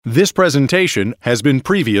This presentation has been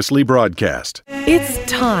previously broadcast. It's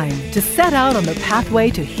time to set out on the pathway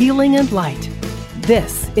to healing and light.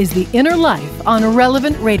 This is The Inner Life on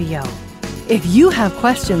Relevant Radio. If you have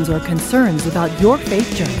questions or concerns about your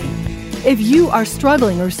faith journey, if you are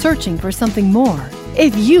struggling or searching for something more,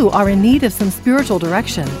 if you are in need of some spiritual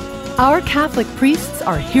direction, our Catholic priests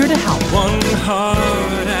are here to help. One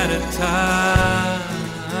heart at a time.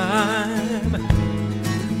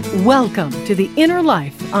 Welcome to The Inner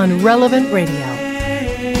Life on Relevant Radio.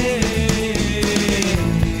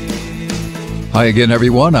 Hi again,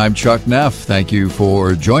 everyone. I'm Chuck Neff. Thank you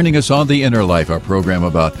for joining us on The Inner Life, our program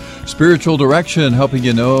about spiritual direction, helping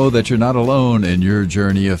you know that you're not alone in your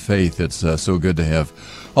journey of faith. It's so good to have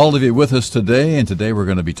all of you with us today, and today we're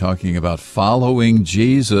going to be talking about following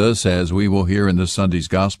Jesus, as we will hear in this Sunday's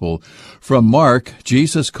Gospel from Mark.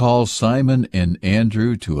 Jesus calls Simon and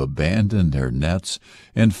Andrew to abandon their nets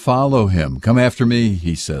and follow him. "Come after me,"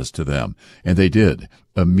 he says to them, and they did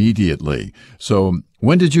immediately. So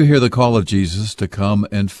when did you hear the call of Jesus to come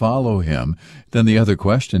and follow him? Then the other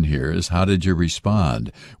question here is, how did you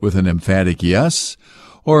respond? With an emphatic yes?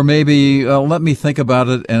 Or maybe, let me think about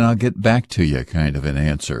it and I'll get back to you kind of an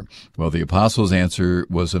answer. Well, the apostles' answer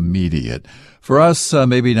was immediate. For us,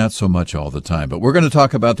 maybe not so much all the time, but we're going to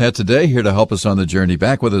talk about that today. Here to help us on the journey,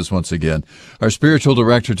 back with us once again, our spiritual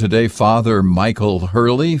director today, Father Michael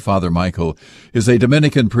Hurley. Father Michael is a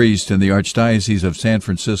Dominican priest in the Archdiocese of San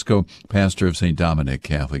Francisco, pastor of St. Dominic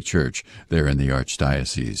Catholic Church there in the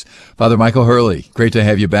Archdiocese. Father Michael Hurley, great to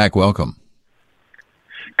have you back. Welcome.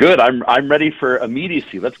 Good. I'm ready for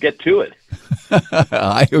immediacy. Let's get to it.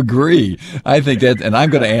 I agree. I think that, and I'm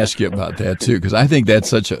going to ask you about that too, because I think that's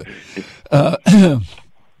such a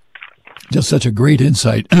just such a great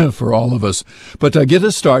insight for all of us. But get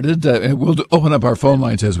us started. We'll open up our phone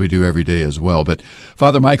lines as we do every day as well. But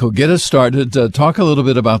Father Michael, get us started. Talk a little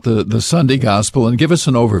bit about the Sunday Gospel and give us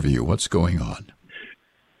an overview. What's going on?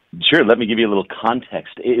 Sure. Let me give you a little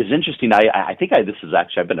context. It's interesting. I think this is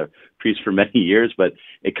actually, I've been a priest for many years, but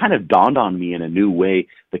it kind of dawned on me in a new way,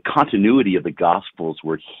 the continuity of the Gospels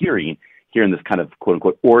we're hearing here in this kind of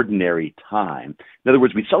quote-unquote ordinary time. In other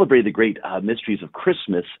words, we celebrate the great mysteries of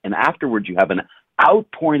Christmas, and afterwards you have an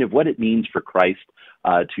outpouring of what it means for Christ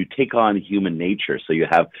to take on human nature. So you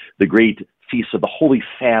have the great feast of the Holy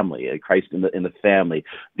Family, Christ in the family,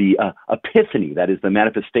 the Epiphany, that is the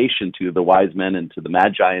manifestation to the wise men and to the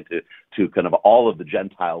Magi and to kind of all of the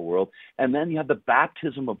Gentile world. And then you have the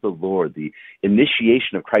baptism of the Lord, the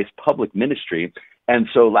initiation of Christ's public ministry. And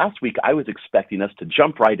so last week I was expecting us to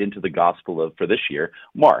jump right into the gospel of, for this year,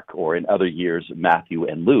 Mark, or in other years, Matthew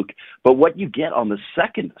and Luke. But what you get on the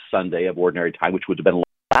second Sunday of Ordinary Time, which would have been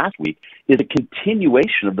last week, is a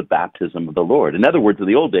continuation of the baptism of the Lord. In other words, in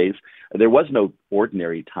the old days, there was no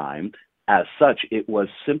ordinary time as such. It was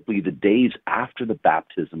simply the days after the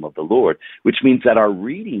baptism of the Lord, which means that our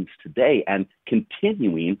readings today and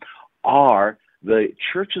continuing are the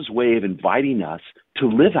Church's way of inviting us to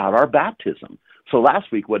live out our baptism. So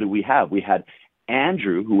last week, what did we have? We had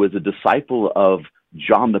Andrew, who was a disciple of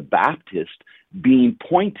John the Baptist, being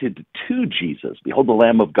pointed to Jesus. Behold the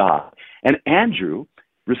Lamb of God. And Andrew,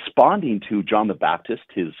 responding to John the Baptist,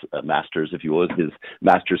 his master's, if you will, his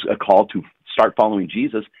master's call to start following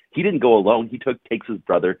Jesus, he didn't go alone. He takes his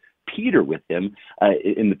brother Peter with him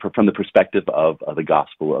from the perspective of the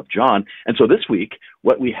Gospel of John. And so this week,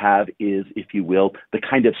 what we have is, if you will, the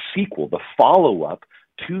kind of sequel, the follow-up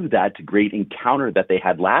to that great encounter that they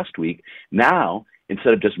had last week. Now,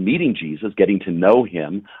 instead of just meeting Jesus, getting to know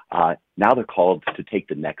him, now they're called to take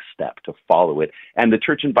the next step, to follow it. And the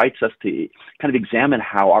Church invites us to kind of examine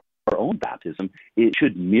how our own baptism, it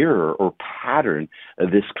should mirror or pattern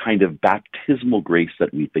this kind of baptismal grace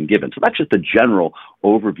that we've been given. So that's just a general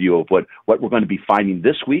overview of what we're going to be finding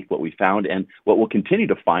this week, what we found, and what we'll continue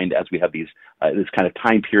to find as we have these this kind of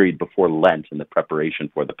time period before Lent and the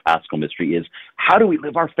preparation for the Paschal mystery is, how do we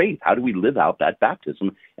live our faith? How do we live out that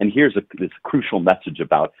baptism? And here's this crucial message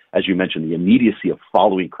about, as you mentioned, the immediacy of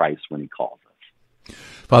following Christ when he calls us.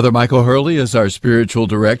 Father Michael Hurley is our spiritual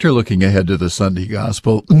director, looking ahead to the Sunday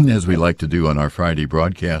Gospel, as we like to do on our Friday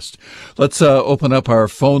broadcast. Let's open up our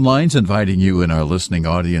phone lines, inviting you and our listening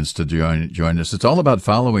audience to join us. It's all about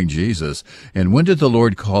following Jesus. And when did the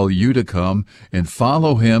Lord call you to come and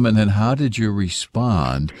follow him? And then how did you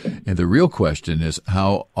respond? And the real question is,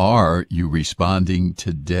 how are you responding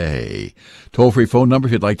today? Toll-free phone number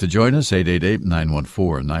if you'd like to join us,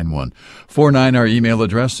 888-914-9149. Our email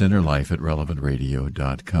address, innerlife@relevantradio.com.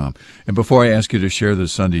 radio.com. And before I ask you to share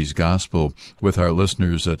this Sunday's gospel with our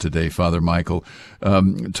listeners today, Father Michael,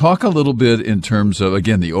 talk a little bit in terms of,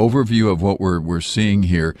 again, the overview of what we're seeing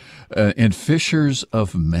here, and fishers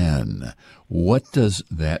of men. What does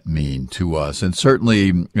that mean to us? And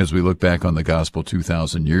certainly, as we look back on the gospel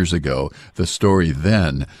 2,000 years ago, the story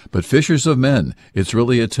then, but fishers of men, it's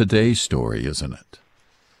really a today story, isn't it?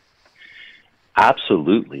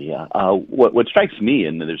 Absolutely. What strikes me,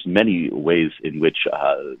 and there's many ways in which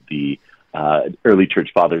the early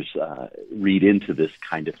church fathers read into this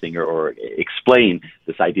kind of thing or explain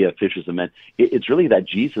this idea of fishers of men, it's really that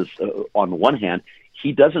Jesus, on the one hand,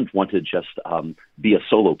 he doesn't want to just be a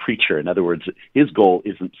solo preacher. In other words, his goal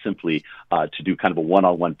isn't simply to do kind of a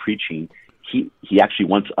one-on-one preaching. He actually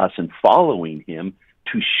wants us, in following him,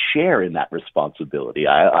 to share in that responsibility.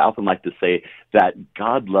 I often like to say that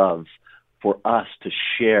God loves for us to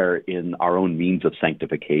share in our own means of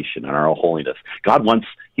sanctification and our own holiness.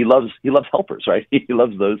 He loves helpers, right? He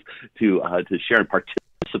loves those to share and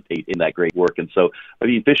participate in that great work. And so,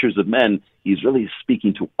 fishers of men, he's really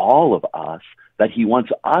speaking to all of us, that he wants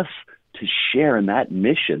us to share in that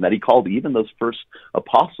mission that he called even those first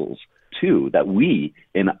apostles to, that we,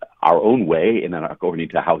 in our own way and according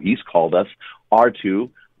to how he's called us, are to,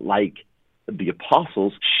 like the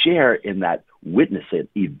apostles, share in that witness and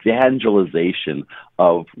evangelization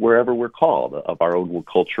of wherever we're called, of our own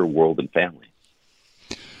culture, world, and family.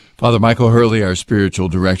 Father Michael Hurley, our spiritual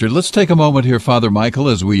director. Let's take a moment here, Father Michael,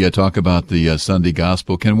 as we talk about the Sunday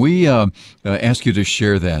Gospel. Can we ask you to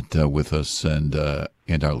share that with us and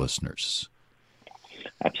our listeners?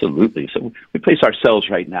 Absolutely. So we place ourselves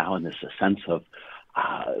right now in this sense of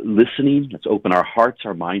listening. Let's open our hearts,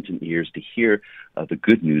 our minds, and ears to hear the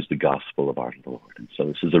good news, the gospel of our Lord. And so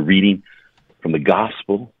this is a reading from the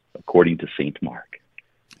Gospel according to St. Mark.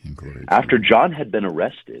 After John had been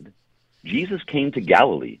arrested, Jesus came to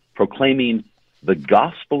Galilee, proclaiming the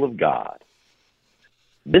gospel of God.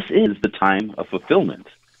 This is the time of fulfillment.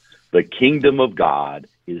 The kingdom of God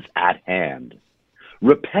is at hand.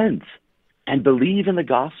 Repent and believe in the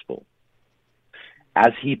gospel.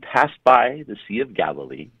 As he passed by the Sea of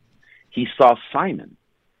Galilee, he saw Simon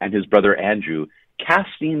and his brother Andrew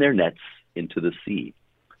casting their nets into the sea.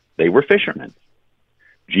 They were fishermen.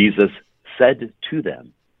 Jesus said to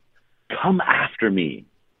them, "Come after me,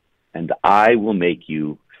 and I will make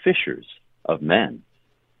you fishers of men."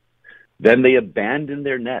 Then they abandoned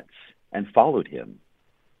their nets and followed him.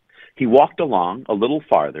 He walked along a little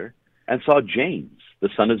farther and saw James, the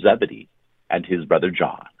son of Zebedee, and his brother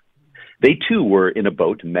John. They too were in a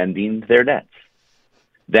boat mending their nets.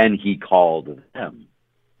 Then he called them.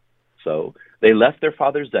 So they left their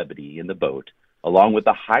father Zebedee in the boat along with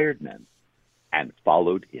the hired men and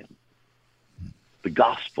followed him. The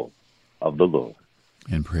gospel of the Lord.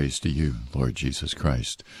 And praise to you, Lord Jesus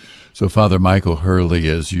Christ. So, Father Michael Hurley,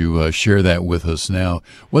 as you share that with us now,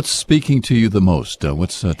 what's speaking to you the most?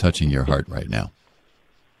 What's touching your heart right now?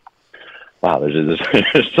 Wow, there's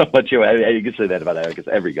so much. You can say that about, I guess,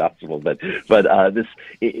 every gospel, but this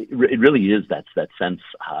it really is that sense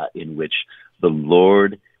in which the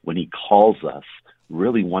Lord, when He calls us,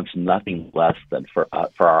 really wants nothing less than for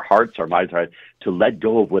our hearts, our minds, to let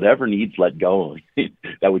go of whatever needs let go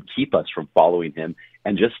that would keep us from following Him,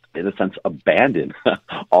 and just, in a sense, abandon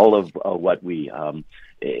all of what we,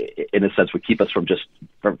 in a sense, would keep us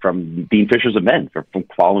from being fishers of men, from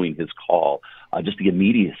following His call. Just the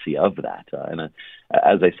immediacy of that. And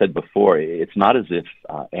as I said before, it's not as if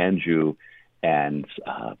Andrew and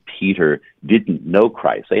Peter didn't know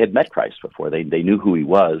Christ. They had met Christ before. They knew who He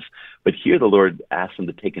was. But here the Lord asked them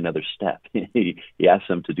to take another step. He asked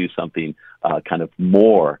them to do something kind of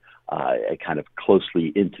more, kind of closely,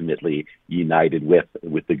 intimately united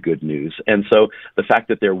with the good news. And so the fact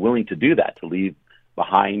that they're willing to do that, to leave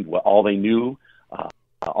behind all they knew,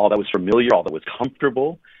 all that was familiar, all that was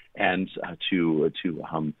comfortable, and to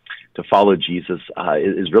follow Jesus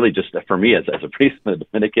is really just, for me as a priest and a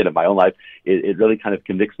Dominican in my own life, it really kind of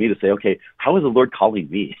convicts me to say, okay, how is the Lord calling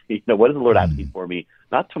me? What is the Lord asking for me?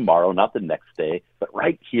 Not tomorrow, not the next day, but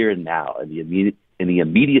right here and now, in the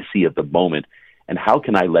immediacy of the moment. And how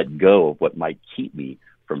can I let go of what might keep me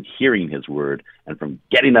from hearing His word and from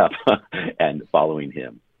getting up and following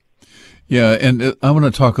Him? Yeah, and I want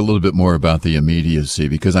to talk a little bit more about the immediacy,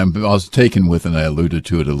 because I was taken with, and I alluded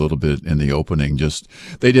to it a little bit in the opening, just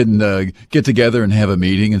they didn't get together and have a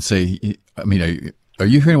meeting and say, I mean, are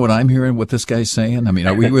you hearing what I'm hearing, what this guy's saying? I mean,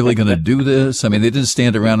 are we really going to do this? I mean, they didn't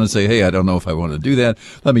stand around and say, hey, I don't know if I want to do that.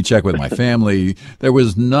 Let me check with my family. There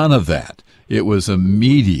was none of that. It was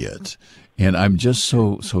immediate. And I'm just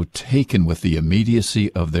so taken with the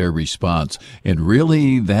immediacy of their response. And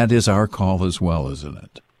really, that is our call as well, isn't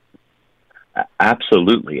it?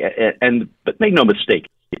 Absolutely. But make no mistake,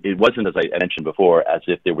 it wasn't, as I mentioned before, as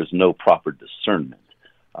if there was no proper discernment.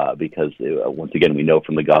 Because once again, we know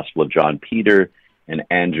from the Gospel of John, Peter and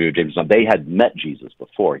Andrew, James, they had met Jesus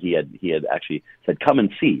before. He had actually said, "Come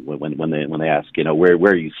and see." When they asked, where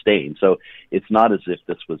are you staying? So it's not as if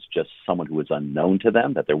this was just someone who was unknown to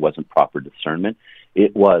them, that there wasn't proper discernment.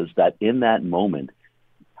 It was that in that moment,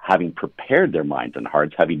 having prepared their minds and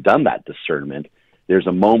hearts, having done that discernment, there's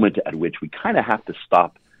a moment at which we kind of have to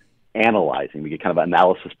stop analyzing. We get kind of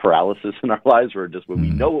analysis paralysis in our lives, where just when we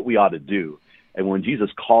know what we ought to do, and when Jesus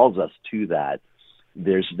calls us to that,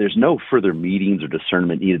 there's no further meetings or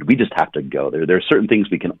discernment needed. We just have to go. There are certain things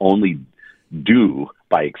we can only do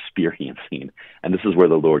by experiencing, and this is where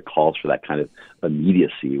the Lord calls for that kind of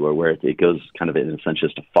immediacy, where it goes kind of in a sense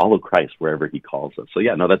just to follow Christ wherever He calls us. So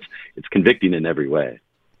it's convicting in every way.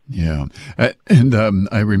 Yeah. And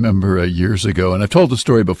I remember years ago, and I've told the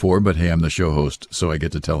story before, but hey, I'm the show host, so I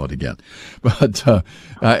get to tell it again. But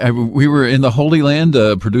we were in the Holy Land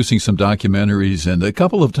producing some documentaries, and a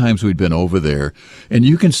couple of times we'd been over there, and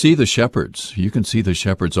you can see the shepherds. You can see the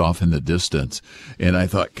shepherds off in the distance. And I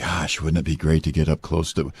thought, gosh, wouldn't it be great to get up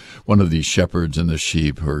close to one of these shepherds and the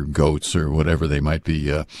sheep or goats or whatever they might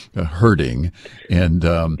be herding. And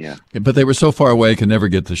but they were so far away, I could never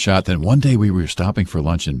get the shot. Then one day we were stopping for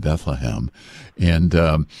lunch in Bethlehem, and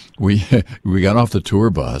we got off the tour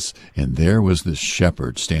bus, and there was this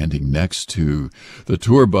shepherd standing next to the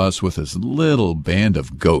tour bus with this little band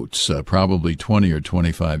of goats, probably 20 or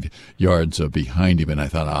 25 yards behind him. And I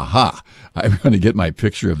thought, aha, I'm going to get my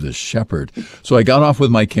picture of this shepherd. So I got off with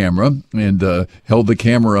my camera and held the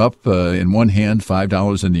camera up in one hand,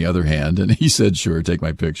 $5 in the other hand, and he said, sure, take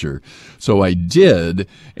my picture. So I did,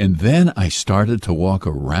 and then I started to walk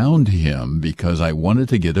around him because I wanted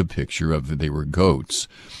to get a picture of, they were goats,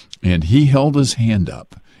 and he held his hand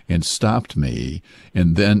up and stopped me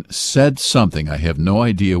and then said something. I have no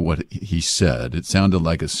idea what he said. It sounded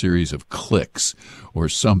like a series of clicks or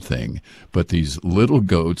something, but these little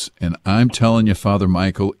goats, and I'm telling you, Father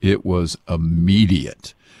Michael, it was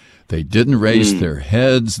immediate. They didn't raise their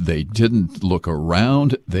heads. They didn't look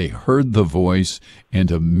around. They heard the voice,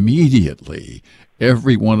 and immediately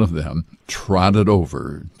every one of them trotted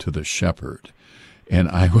over to the shepherd. And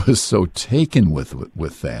I was so taken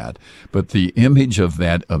with that. But the image of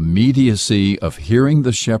that immediacy of hearing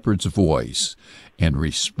the shepherd's voice and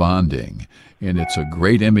responding, and it's a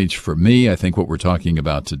great image for me. I think what we're talking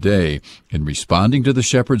about today, in responding to the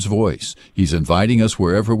shepherd's voice, he's inviting us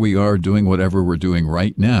wherever we are, doing whatever we're doing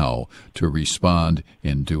right now, to respond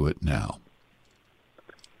and do it now.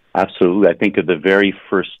 Absolutely. I think of the very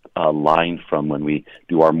first line from when we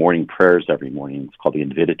do our morning prayers every morning. It's called the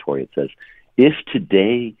Invitatory. It says, "If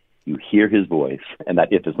today you hear His voice," and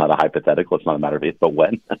that if is not a hypothetical, it's not a matter of if, but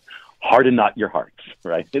when, harden not your hearts,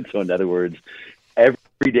 right? And so in other words, every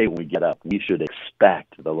day when we get up, we should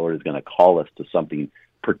expect the Lord is going to call us to something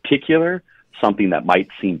particular, something that might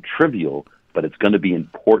seem trivial, but it's going to be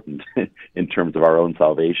important in terms of our own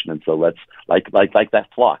salvation. And so let's, like that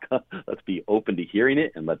flock, let's be open to hearing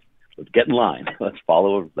it, and let's get in line. Let's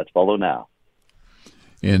follow now.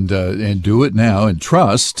 And do it now, and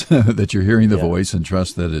trust that you're hearing the voice, and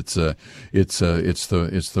trust that it's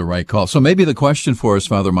the right call. So maybe the question for us,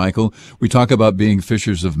 Father Michael, we talk about being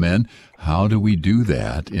fishers of men. How do we do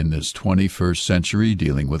that in this 21st century,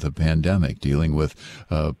 dealing with a pandemic, dealing with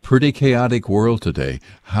a pretty chaotic world today?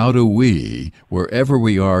 How do we, wherever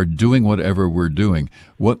we are, doing whatever we're doing,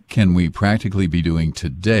 what can we practically be doing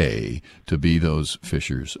today to be those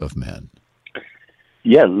fishers of men?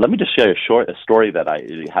 Yeah, let me just share a story that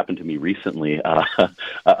it happened to me recently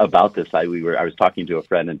about this. I was talking to a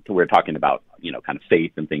friend, and we were talking about kind of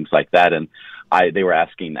faith and things like that, and they were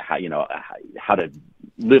asking how to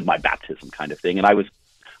live my baptism kind of thing, and I was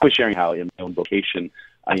sharing how in my own vocation,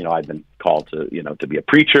 I've been called to be a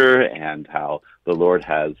preacher, and how the Lord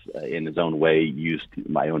has in His own way used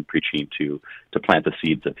my own preaching to plant the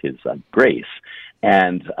seeds of His grace.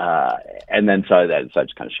 And then so I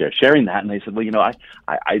just kind of sharing that, and they said, well,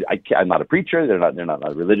 I'm not a preacher. They're not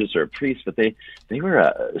a religious or a priest, but they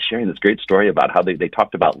were sharing this great story about how they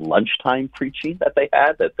talked about lunchtime preaching that they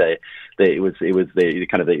had. That they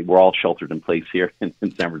were all sheltered in place here in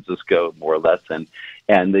San Francisco, more or less,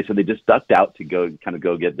 and they said they just ducked out to go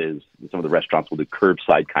get some of the restaurants will do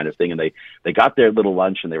curbside kind of thing, and they got their little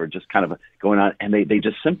lunch, and they were just kind of going on, and they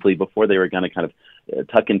just simply, before they were going to kind of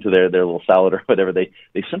tuck into their little salad or whatever, they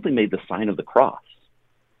simply made the sign of the cross.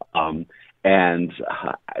 And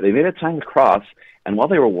they made a sign of the cross. And while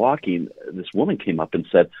they were walking, this woman came up and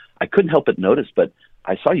said, I couldn't help but notice, but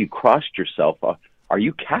I saw you crossed yourself. Are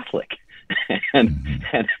you Catholic?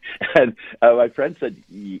 and my friend said,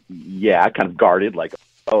 yeah, kind of guarded, like,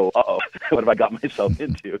 oh, what have I got myself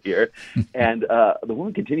into here? And the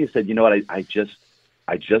woman continued, said, you know what, I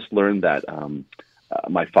just learned that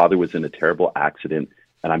my father was in a terrible accident,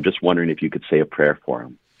 and I'm just wondering if you could say a prayer for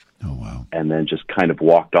him. Oh, wow. And then just kind of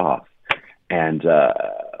walked off. And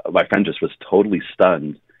my friend just was totally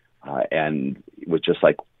stunned and was just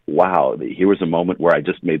like, wow, here was a moment where I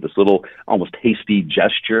just made this little almost hasty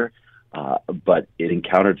gesture, but it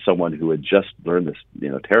encountered someone who had just learned this,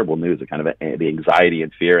 terrible news, the kind of the anxiety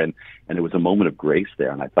and fear, and it was a moment of grace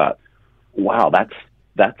there. And I thought, wow,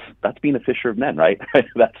 that's being a fisher of men, right?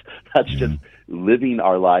 that's just living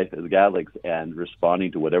our life as Catholics and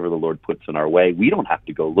responding to whatever the Lord puts in our way. We don't have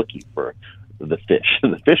to go looking for the fish.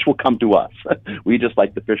 The fish will come to us. We, just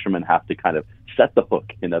like the fishermen, have to kind of set the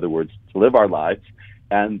hook, in other words, to live our lives,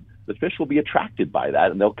 and the fish will be attracted by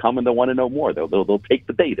that, and they'll come and they'll want to know more. They'll take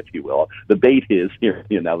the bait, if you will. The bait is, here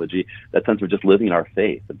the analogy, that sense of just living our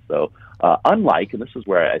faith. And so unlike, and this is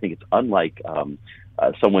where I think it's unlike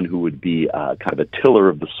someone who would be kind of a tiller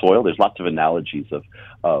of the soil. There's lots of analogies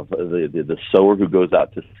of the sower who goes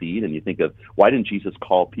out to seed, and you think of, why didn't Jesus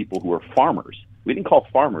call people who are farmers? We didn't call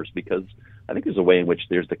farmers because I think there's a way in which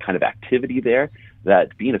there's the kind of activity there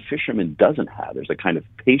that being a fisherman doesn't have. There's a kind of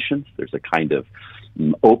patience, there's a kind of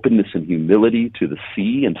openness and humility to the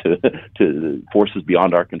sea and to forces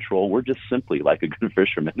beyond our control. We're just simply, like a good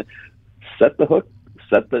fisherman, set the hook,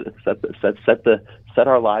 set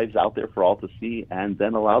our lives out there for all to see, and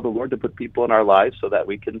then allow the Lord to put people in our lives so that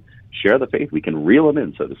we can share the faith. We can reel them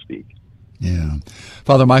in, so to speak. Yeah.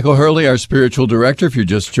 Father Michael Hurley, our spiritual director, if you're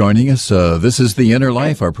just joining us, this is The Inner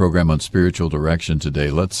Life, our program on spiritual direction today.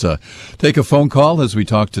 Let's take a phone call as we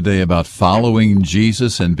talk today about following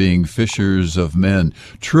Jesus and being fishers of men.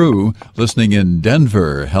 True, listening in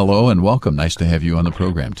Denver. Hello and welcome. Nice to have you on the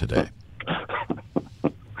program today.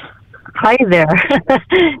 Hi there.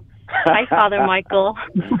 Hi, Father Michael.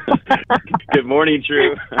 Good morning,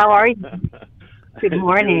 True. How are you? Good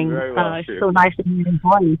morning. Very well, it's so nice to hear your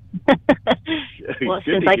voice. Well,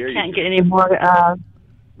 since I can't get any more,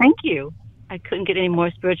 thank you. I couldn't get any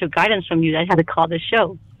more spiritual guidance from you. I had to call the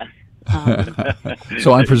show.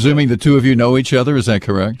 So I'm presuming the two of you know each other. Is that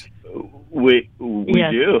correct? We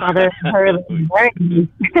yes, do. Father Hurley.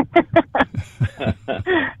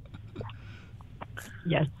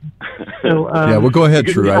 Yes. So, yeah. Well, go ahead,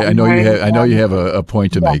 True. I know you have a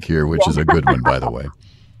point to make here, which is a good one, by the way.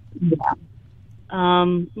 Yeah.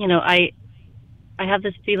 I have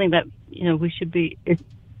this feeling that, we should be,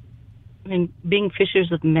 being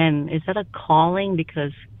fishers of men, is that a calling?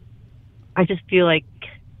 Because I just feel like,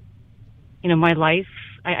 my life,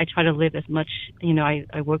 I try to live as much,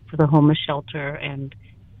 I work for the homeless shelter and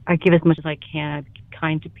I give as much as I can,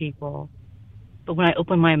 kind to people. But when I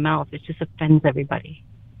open my mouth, it just offends everybody,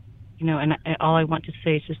 and all I want to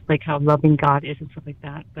say is just like how loving God is and stuff like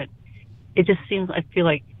that. But it just seems, I feel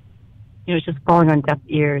like, it's just falling on deaf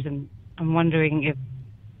ears, and I'm wondering if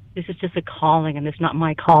this is just a calling and it's not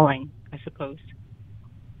my calling, I suppose.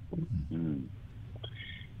 Mm-hmm.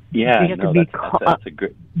 Yeah, that's a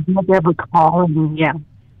great... You have to have a calling, yeah.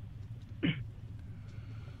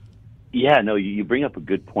 Yeah, no, you bring up a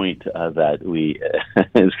good point that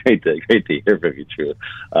it's great to hear from you, True,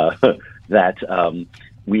 that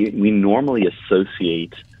we normally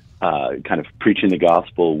associate kind of preaching the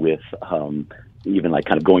gospel with even like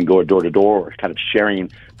kind of going door to door or kind of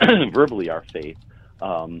sharing verbally our faith.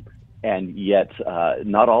 And yet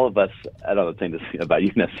not all of us, I don't know saying this about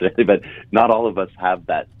you necessarily, but not all of us have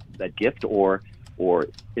that gift, or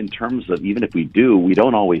in terms of, even if we do, we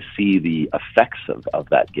don't always see the effects of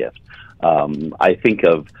that gift. I think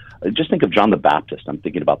of John the Baptist. I'm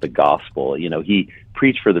thinking about the gospel. He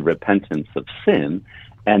preached for the repentance of sin,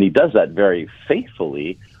 and he does that very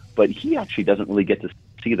faithfully, but he actually doesn't really get to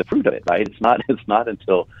see the fruit of it, right? It's not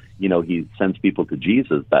until, he sends people to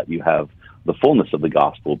Jesus that you have the fullness of the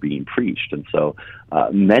gospel being preached. And so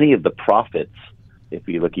many of the prophets, if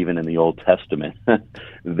you look even in the Old Testament,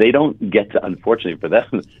 they don't get to, unfortunately for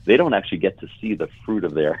them, they don't actually get to see the fruit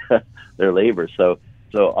of their labor. So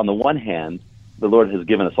on the one hand, the Lord has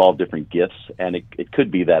given us all different gifts, and it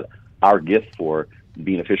could be that our gift for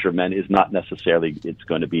being a fisher of men is not necessarily, it's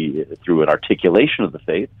going to be through an articulation of the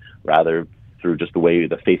faith, rather through just the way,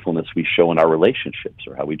 the faithfulness we show in our relationships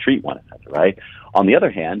or how we treat one another, right? On the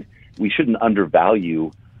other hand, we shouldn't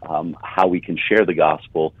undervalue how we can share the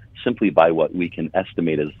gospel simply by what we can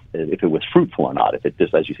estimate as if it was fruitful or not. If it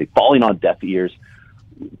just, as you say, falling on deaf ears,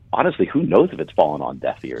 honestly, who knows if it's fallen on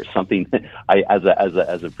deaf ears? Something as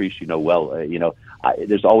a priest,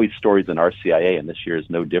 there's always stories in RCIA, and this year is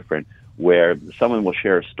no different, where someone will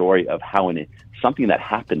share a story of how something that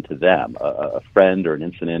happened to them, a friend or an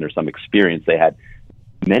incident or some experience they had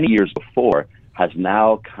many years before, has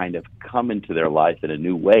now kind of come into their life in a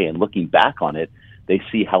new way. And looking back on it, they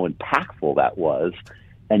see how impactful that was,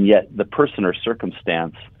 and yet the person or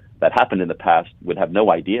circumstance that happened in the past would have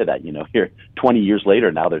no idea that, here 20 years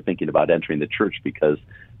later, now they're thinking about entering the church because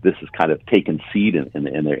this has kind of taken seed in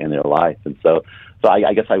their life. And so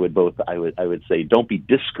I guess I would say, don't be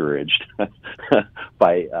discouraged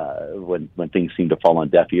by when things seem to fall on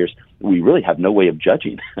deaf ears. We really have no way of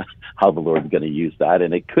judging how the Lord is going to use that,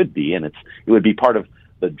 and it could be, and it would be part of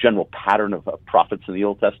the general pattern of prophets in the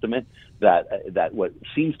Old Testament, that what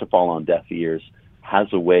seems to fall on deaf ears has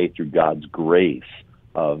a way through God's grace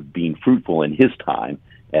of being fruitful in His time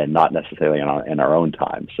and not necessarily in our own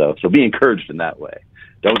time. So be encouraged in that way.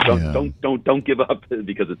 Don't give up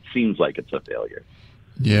because it seems like it's a failure.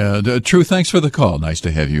 Yeah, true. Thanks for the call. Nice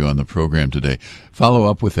to have you on the program today. Follow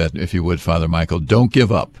up with that, if you would, Father Michael. Don't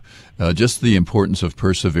give up. Just the importance of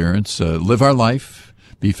perseverance. Live our life.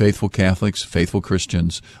 Be faithful Catholics, faithful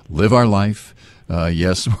Christians. Live our life.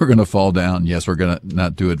 Yes, we're going to fall down. Yes, we're going to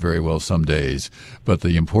not do it very well some days. But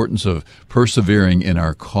the importance of persevering in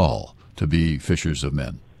our call to be fishers of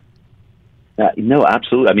men. No,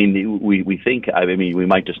 absolutely. I mean, we think, we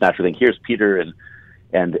might just naturally think, here's Peter and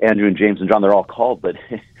Andrew and James and John, they're all called, but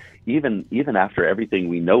even after everything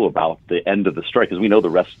we know about the end of the story, because we know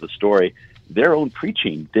the rest of the story, their own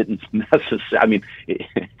preaching didn't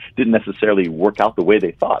necessarily work out the way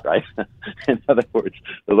they thought, right? In other words,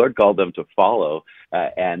 the Lord called them to follow,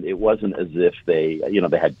 and it wasn't as if they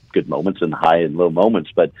had good moments and high and low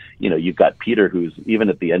moments, but, you've got Peter who's, even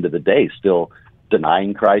at the end of the day, still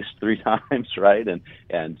denying Christ 3 times, right? And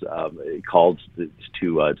called to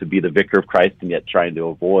be the vicar of Christ, and yet trying to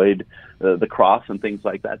avoid the cross and things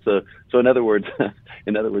like that. So in other words,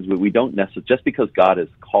 we don't necessarily, just because God has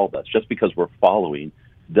called us, just because we're following,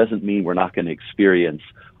 doesn't mean we're not going to experience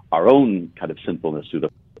our own kind of sinfulness through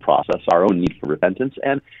the process, our own need for repentance,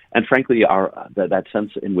 and frankly, that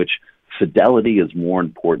sense in which fidelity is more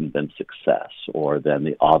important than success or than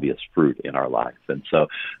the obvious fruit in our life. And so,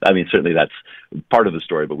 certainly that's part of the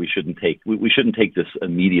story, but we shouldn't take this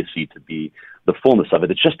immediacy to be the fullness of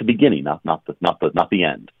it. It's just the beginning, not the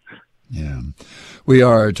end. Yeah. We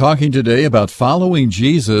are talking today about following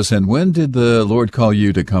Jesus, and when did the Lord call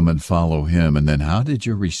you to come and follow Him? And then how did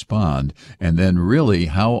you respond? And then really,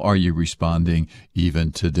 how are you responding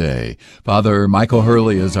even today? Father Michael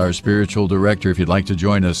Hurley is our spiritual director. If you'd like to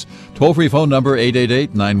join us, toll-free phone number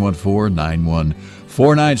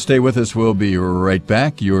 888-914-9149. Stay with us. We'll be right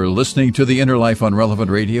back. You're listening to The Inner Life on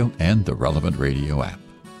Relevant Radio and the Relevant Radio app.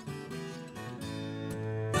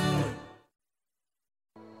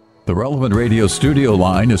 The Relevant Radio studio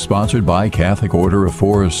line is sponsored by Catholic Order of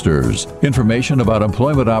Foresters. Information about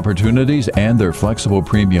employment opportunities and their flexible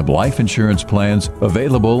premium life insurance plans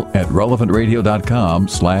available at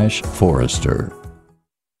relevantradio.com/forester.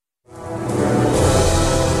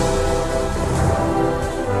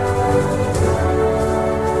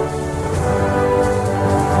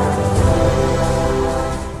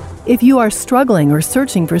 If you are struggling or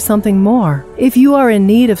searching for something more, if you are in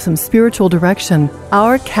need of some spiritual direction,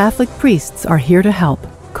 our Catholic priests are here to help.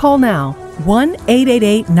 Call now,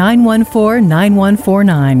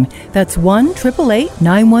 1-888-914-9149. That's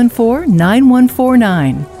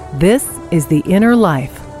 1-888-914-9149. This is The Inner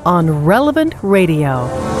Life on Relevant Radio.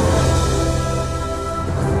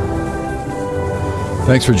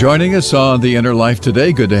 Thanks for joining us on The Inner Life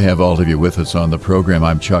today. Good to have all of you with us on the program.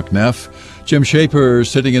 I'm Chuck Neff. Jim Shaper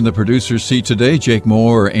sitting in the producer's seat today. Jake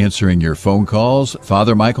Moore answering your phone calls.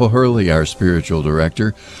 Father Michael Hurley, our spiritual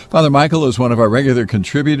director. Father Michael is one of our regular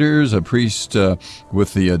contributors, a priest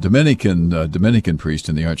with the Dominican priest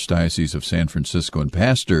in the Archdiocese of San Francisco and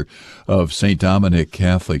pastor of St. Dominic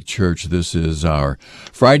Catholic Church. This is our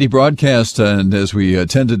Friday broadcast, and as we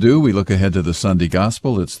tend to do, we look ahead to the Sunday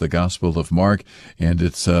Gospel. It's the Gospel of Mark, and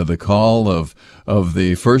it's the call of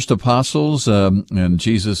the first apostles, and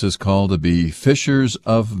Jesus is called to be fishers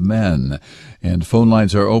of men. And phone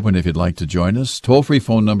lines are open if you'd like to join us. Toll-free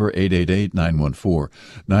phone number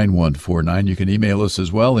 888-914-9149. You can email us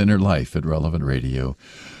as well,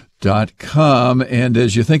 innerlife@relevantradio.com. And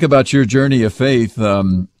as you think about your journey of faith,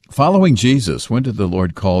 following Jesus, when did the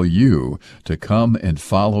Lord call you to come and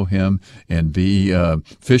follow him and be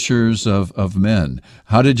fishers of men?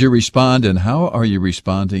 How did you respond, and how are you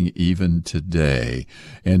responding even today?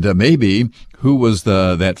 And maybe who was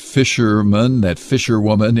that fisherman, that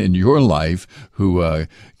fisherwoman in your life who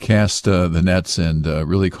cast the nets and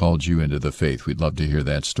really called you into the faith? We'd love to hear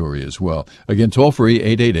that story as well. Again, toll free,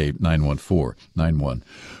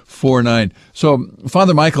 888-914-9149. So,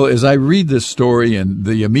 Father Michael, as I read this story and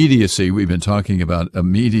the immediacy, we've been talking about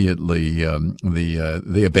immediately,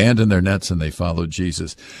 they abandoned their nets and they followed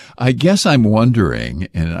Jesus. I guess I'm wondering,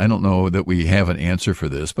 and I don't know that we have an answer for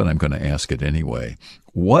this, but I'm going to ask it anyway.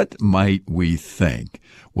 What might we think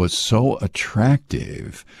was so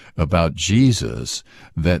attractive about Jesus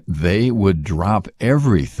that they would drop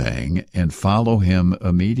everything and follow him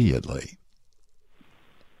immediately?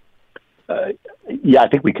 Yeah, I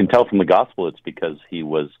think we can tell from the gospel it's because they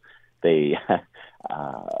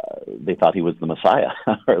thought he was the Messiah,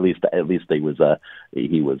 or at least he was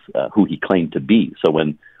who he claimed to be. So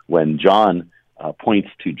when John points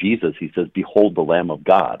to Jesus, he says, "Behold the Lamb of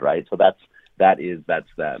God," right? So that's that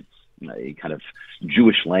kind of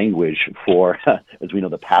Jewish language for, as we know,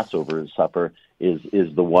 the Passover supper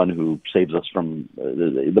is the one who saves us from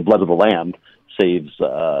the blood of the Lamb saves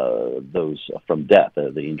those from death.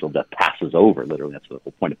 The angel of death passes over, literally. That's the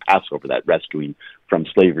whole point of Passover, that rescuing from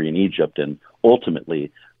slavery in Egypt, and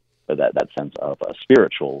ultimately that sense of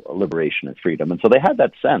spiritual liberation and freedom. And so they had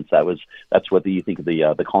that sense. That's what you think of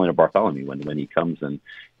the calling of Bartholomew when he comes and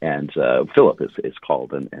Philip is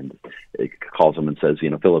called and it calls him and says,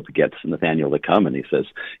 Philip gets Nathanael to come, and he says,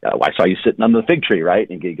 "I saw you sitting under the fig tree," right?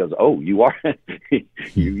 And he goes, "Oh, you are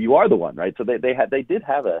you are the one," right? So they did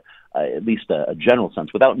have at least a general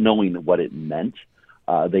sense, without knowing what it meant.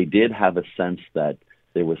 They did have a sense that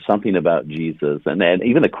there was something about Jesus, and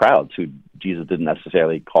even the crowds who Jesus didn't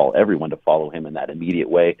necessarily call everyone to follow him in that immediate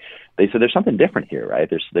way. They said there's something different here, right?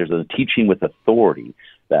 There's a teaching with authority,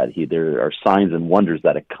 that there are signs and wonders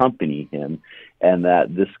that accompany him, and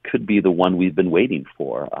that this could be the one we've been waiting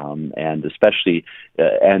for. And especially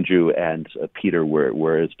Andrew and Peter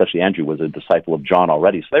were, especially Andrew was a disciple of John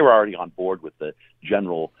already, so they were already on board with the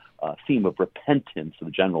general theme of repentance,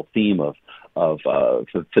 the general theme of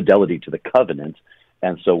fidelity to the covenant.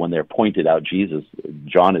 And so when they're pointed out Jesus,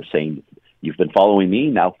 John is saying, "You've been following me,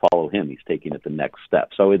 now follow him." He's taking it the next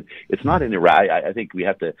step. So it's not I think we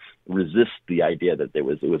have to resist the idea that it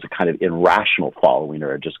was a kind of irrational following,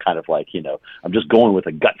 or just kind of like, I'm just going with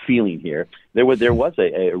a gut feeling here. There was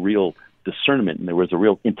a real discernment, and there was a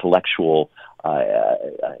real intellectual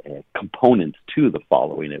component to the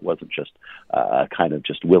following. It wasn't just kind of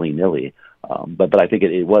just willy-nilly. But I think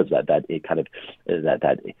it was that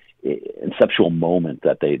inceptual moment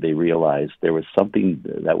that they realized there was something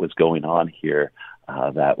that was going on here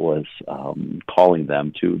that was calling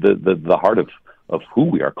them to the heart of who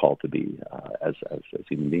we are called to be as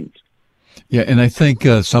human beings. Yeah, and I think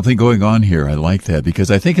something going on here. I like that, because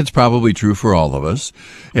I think it's probably true for all of us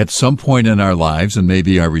at some point in our lives, and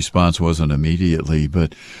maybe our response wasn't immediately,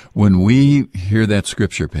 but when we hear that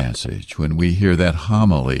scripture passage, when we hear that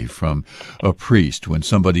homily from a priest, when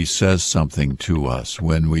somebody says something to us,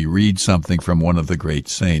 when we read something from one of the great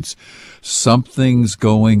saints, something's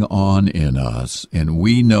going on in us, and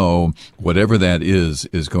we know whatever that is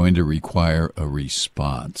going to require a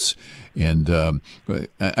response. And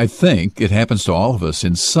I think it happens to all of us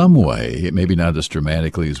in some way, maybe not as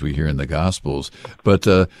dramatically as we hear in the Gospels, but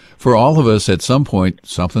for all of us at some point,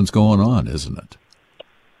 something's going on, isn't it?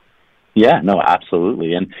 Yeah, no,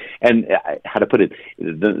 absolutely. And how to put it,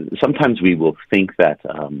 sometimes we will think that,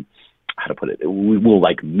 we will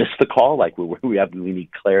miss the call, we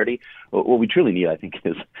need clarity. What we truly need, I think,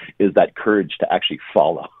 is that courage to actually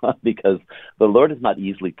follow, because the Lord is not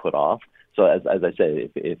easily put off. So as I say,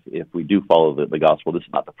 if we do follow the gospel, this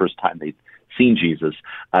is not the first time they've seen Jesus.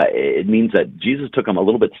 It means that Jesus took them a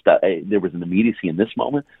little bit. There was an immediacy in this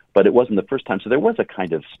moment, but it wasn't the first time. So there was a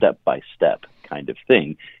kind of step-by-step kind of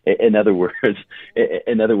thing. In other words,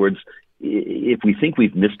 if we think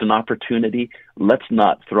we've missed an opportunity, let's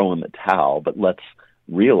not throw in the towel, but let's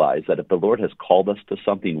realize that if the Lord has called us to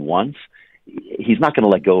something once, he's not going to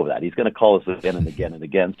let go of that. He's going to call us again and again and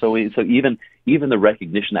again. So even the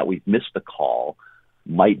recognition that we've missed the call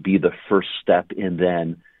might be the first step in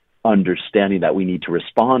then understanding that we need to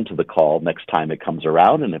respond to the call next time it comes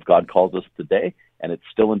around. And if God calls us today and it's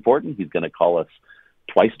still important, he's going to call us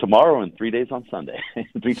twice tomorrow and 3 days on Sunday,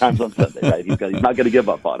 3 times on Sunday, right? He's not going to give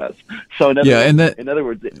up on us. So in other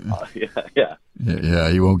words, Yeah,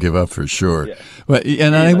 he won't give up for sure. Yeah. But,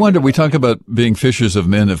 and I wonder, we talk about being fishers of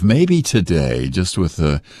men, if maybe today, just with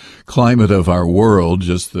the climate of our world,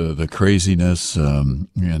 just the craziness,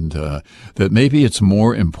 that maybe it's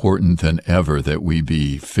more important than ever that we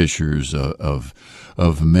be fishers of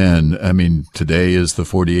men. I mean, today is the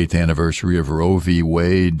 48th anniversary of Roe v.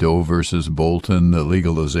 Wade, Doe versus Bolton, the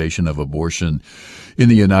legalization of abortion in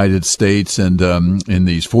the United States, and in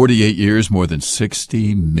these 48 years, more than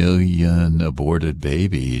 60 million aborted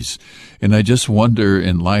babies. And I just wonder,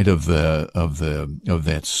 in light of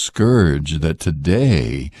that scourge, that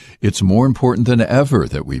today it's more important than ever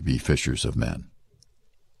that we be fishers of men.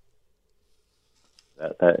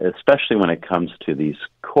 Especially when it comes to these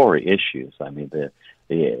core issues. I mean,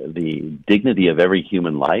 the dignity of every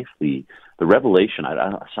human life, the revelation.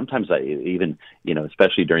 Sometimes I even,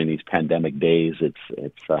 especially during these pandemic days, it's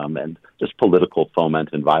and just political foment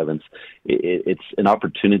and violence. It's an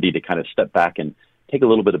opportunity to kind of step back and take a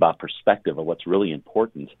little bit about perspective of what's really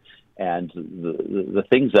important. And the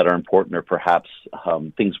things that are important are perhaps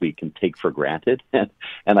things we can take for granted. And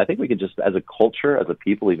I think we can just, as a culture, as a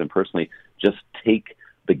people, even personally, just take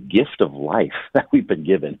the gift of life that we've been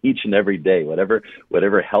given each and every day,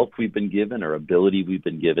 whatever health we've been given or ability we've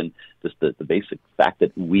been given, just the basic fact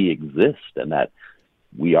that we exist and that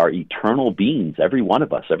we are eternal beings, every one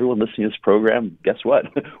of us, everyone listening to this program, guess what?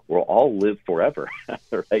 We'll all live forever,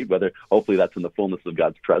 right? Whether, hopefully that's in the fullness of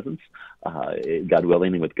God's presence, God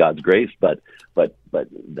willing, and with God's grace, but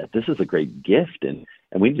that this is a great gift, and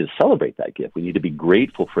we need to celebrate that gift. We need to be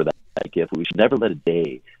grateful for that gift. We should never let a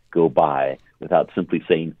day go by without simply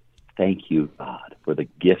saying, thank you, God, for the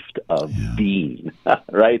gift of being,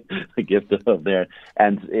 right? The gift of there.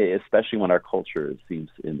 And especially when our culture seems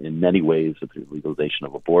in many ways with the legalization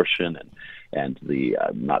of abortion and the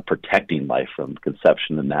not protecting life from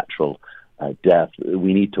conception and natural death,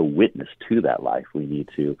 we need to witness to that life. We need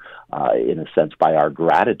to, in a sense, by our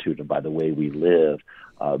gratitude and by the way we live,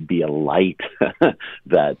 be a light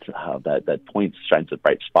that points, shines a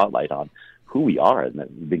bright spotlight on who we are, and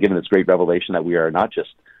that we've been given this great revelation that we are not just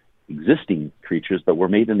existing creatures, but we're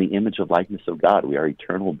made in the image of likeness of God. We are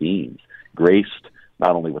eternal beings, graced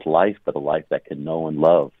not only with life, but a life that can know and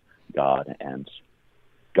love God, and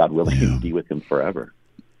God willing be with Him forever.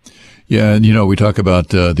 Yeah, and we talk about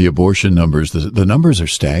the abortion numbers. The numbers are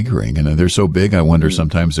staggering, and they're so big. I wonder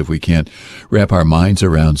sometimes if we can't wrap our minds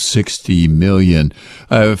around 60 million.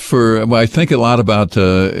 I think a lot about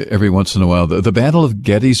every once in a while the Battle of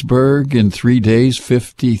Gettysburg. In 3 days,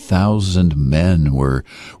 50,000 men were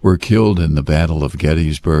killed in the Battle of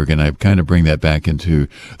Gettysburg, and I kind of bring that back into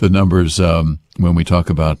the numbers. When we talk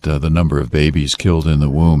about the number of babies killed in the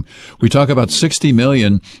womb, we talk about 60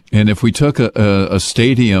 million. And if we took a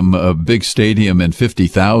stadium, a big stadium, and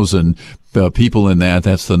 50,000 people in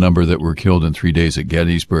that's the number that were killed in 3 days at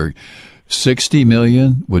Gettysburg. 60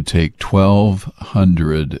 million would take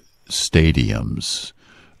 1,200 stadiums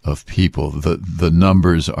of people. The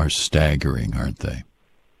numbers are staggering, aren't they?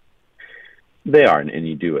 They are, and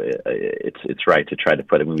you do. It's right to try to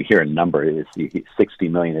put it. When we hear a number, it's 60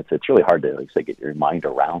 million. It's really hard to get your mind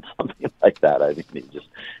around something like that. I think it's just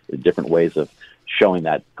different ways of showing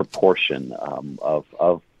that proportion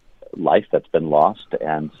of life that's been lost.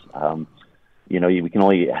 And we can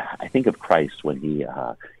only. I think of Christ when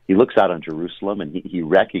he looks out on Jerusalem and he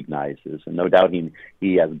recognizes, and no doubt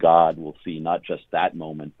he as God will see not just that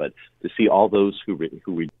moment, but to see all those who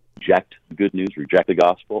reject good news, reject the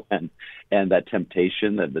gospel, and that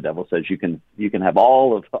temptation that the devil says you can have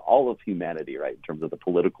all of humanity, right, in terms of the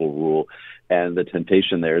political rule, and the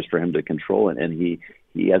temptation there is for him to control it, and he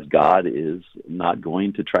as God is not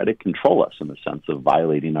going to try to control us in the sense of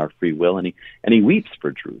violating our free will, and he weeps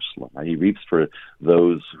for Jerusalem, right? He weeps for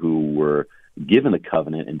those who were given the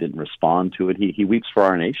covenant and didn't respond to it. He weeps for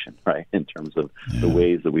our nation, right, in terms of the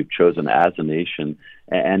ways that we've chosen as a nation,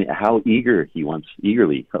 and how eagerly,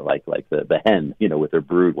 like the hen, with her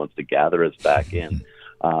brood, wants to gather us back in.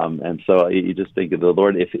 And so you just think of the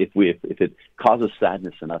Lord. If it causes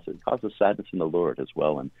sadness in us, it causes sadness in the Lord as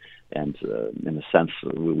well. And in a sense,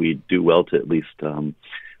 we do well to at least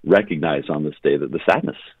recognize on this day that the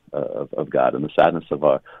sadness of God and the sadness of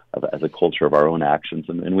as a culture of our own actions,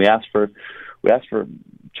 and we ask for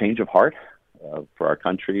change of heart for our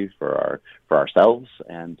country, for ourselves,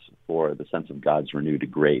 and for the sense of God's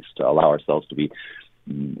renewed grace to allow ourselves to be,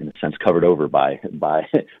 in a sense, covered over by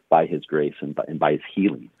His grace and by His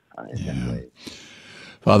healing in many ways.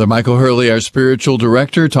 Father Michael Hurley, our spiritual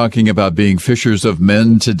director, talking about being fishers of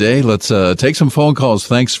men today. Let's take some phone calls.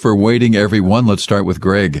 Thanks for waiting, everyone. Let's start with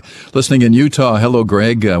Greg, listening in Utah. Hello,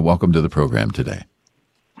 Greg. Welcome to the program today.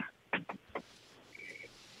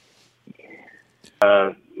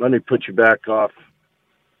 let me put you back off.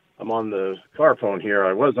 I'm on the car phone here.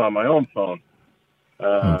 I was on my own phone.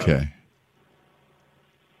 Okay.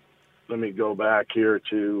 Let me go back here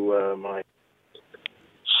to my...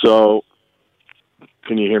 So,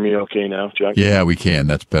 can you hear me okay now, Chuck? Yeah, we can.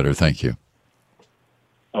 That's better. Thank you.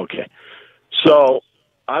 Okay. So,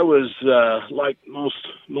 I was, like most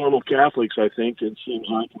normal Catholics, I think, it seems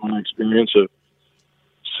like, in my experience of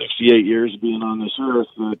 68 years of being on this earth,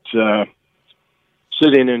 that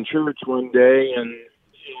sitting in church one day and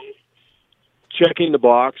checking the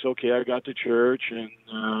box, okay, I got to church, and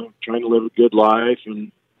trying to live a good life,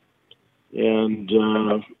 and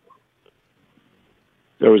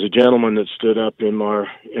there was a gentleman that stood up in our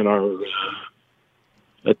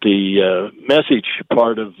at the message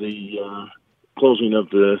part of the closing of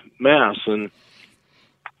the Mass, and,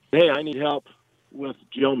 hey, I need help with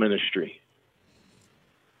jail ministry.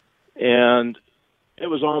 And it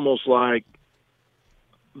was almost like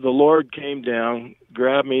the Lord came down,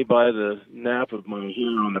 grabbed me by the nape of my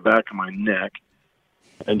hair on the back of my neck,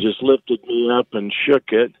 and just lifted me up and shook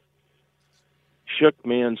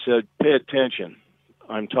me and said, "Pay attention.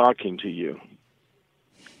 I'm talking to you."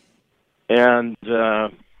 And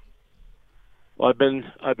well, I've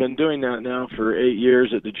been doing that now for 8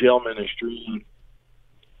 years at the jail ministry, and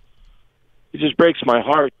it just breaks my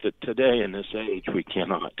heart that today in this age we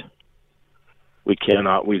cannot.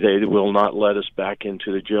 They will not let us back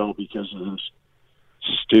into the jail because of this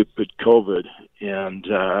stupid COVID, and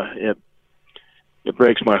it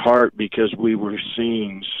breaks my heart because we were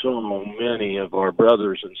seeing so many of our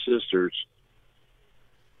brothers and sisters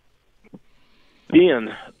being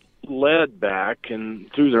led back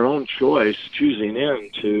and through their own choice choosing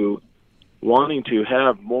into wanting to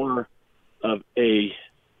have more of a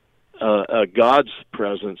God's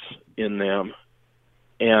presence in them.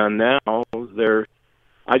 And now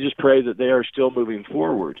I just pray that they are still moving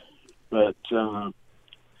forward. But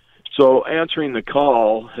so answering the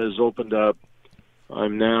call has opened up.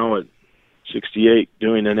 I'm now at 68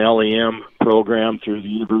 doing an LEM program through the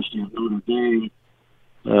University of Notre Dame,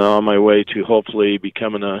 on my way to hopefully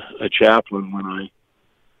becoming a chaplain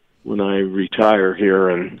when I retire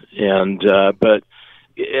here. But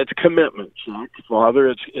it's commitment, Chuck,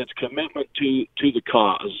 Father. It's commitment to the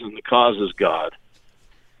cause, and the cause is God.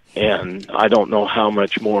 And I don't know how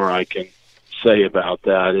much more I can say about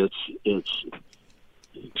that. It's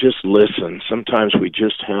just listen. Sometimes we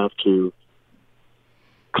just have to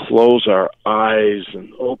close our eyes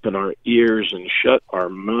and open our ears and shut our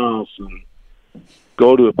mouths and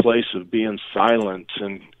go to a place of being silent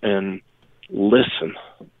and listen.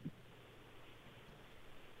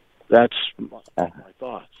 That's my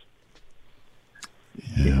thoughts.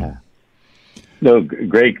 Yeah. No,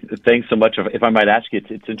 Greg, thanks so much. If I might ask you,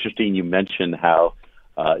 it's interesting you mentioned how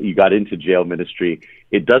you got into jail ministry.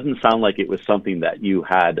 It doesn't sound like it was something that you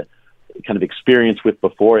had kind of experience with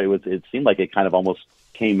before. It seemed like it kind of almost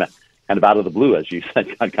came kind of out of the blue, as you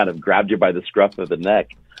said, kind of grabbed you by the scruff of the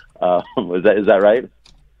neck. Is that right?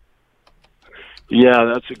 Yeah,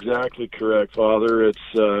 that's exactly correct, Father. It's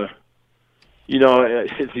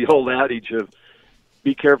it's the old adage of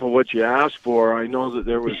be careful what you ask for. I know that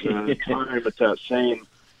there was a time at that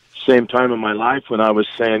same time in my life when I was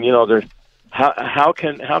saying, how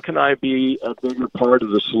can I be a bigger part of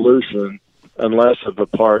the solution and less of a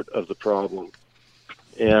part of the problem?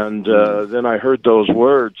 And then I heard those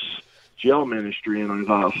words, jail ministry, and I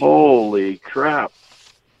thought, holy crap,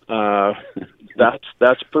 that's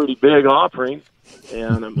a pretty big offering.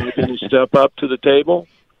 And am I going to step up to the table,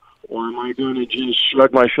 or am I going to just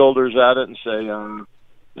shrug my shoulders at it and say,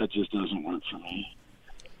 that just doesn't work for me?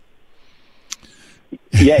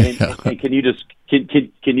 Yeah, and can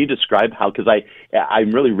you describe how? Because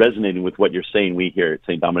I'm really resonating with what you're saying. We here at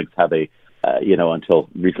St. Dominic's have until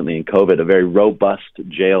recently in COVID, a very robust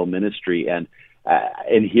jail ministry, and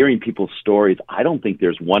hearing people's stories, I don't think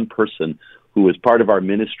there's one person who was part of our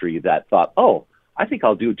ministry that thought, oh, I think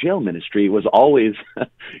I'll do jail ministry. It was always,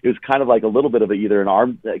 it was kind of like a little bit of either an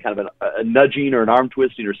arm, kind of a nudging or an arm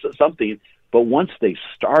twisting or something. But once they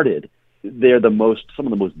started, they're some of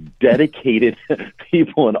the most dedicated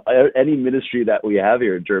people in any ministry that we have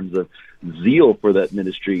here in terms of zeal for that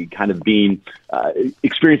ministry, kind of being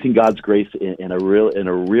experiencing God's grace in a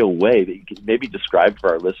real way. That you can maybe describe for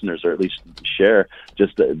our listeners, or at least share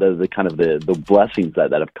just the kind of the blessings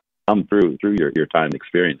that have come through your time and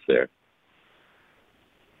experience there.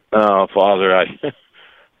 Oh, Father,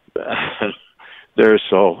 there's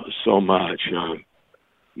so much.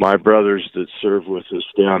 My brothers that serve with us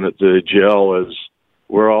down at the jail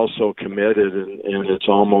we're also committed, and it's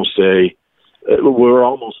almost we're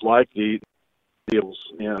almost like the deals.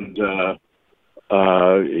 And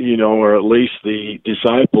or at least the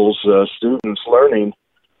disciples, students learning,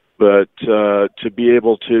 but to be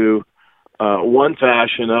able to, one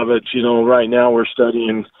fashion of it, right now we're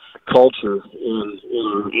studying culture in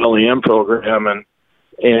our LEM program,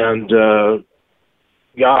 and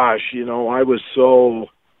gosh, I was so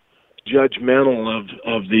judgmental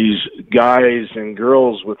of these guys and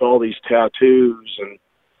girls with all these tattoos,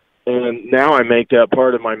 and now I make that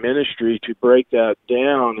part of my ministry to break that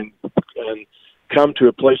down and come to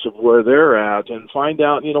a place of where they're at and find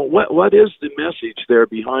out, what is the message there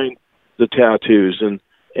behind the tattoos, and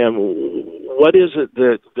what is it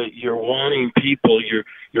that you're wanting people, you're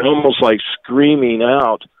almost like screaming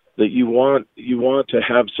out that you want to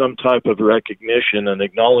have some type of recognition and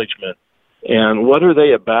acknowledgement, and what are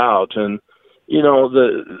they about? And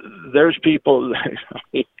there's people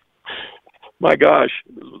my gosh,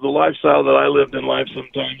 the lifestyle that I lived in life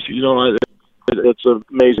sometimes, it's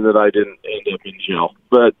amazing that I didn't end up in jail.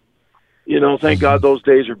 But, thank God those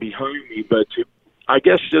days are behind me. But I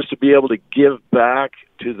guess just to be able to give back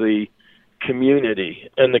to the community.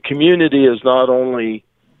 And the community is not only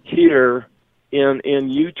here in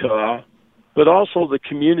Utah, but also the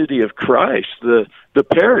community of Christ, the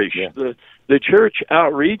parish, the church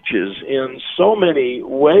outreaches in so many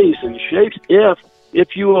ways and shapes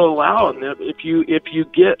if you allow it, and if you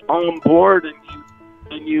get on board and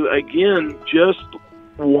you again just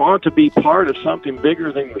want to be part of something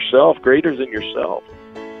bigger than yourself, greater than yourself.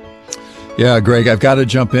 Yeah, Greg, I've got to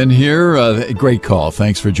jump in here. Great call.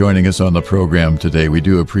 Thanks for joining us on the program today. We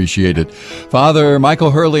do appreciate it. Father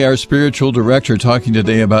Michael Hurley, our spiritual director, talking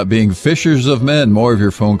today about being fishers of men. More of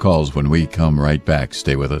your phone calls when we come right back.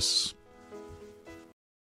 Stay with us.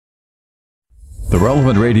 The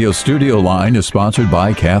Relevant Radio studio line is sponsored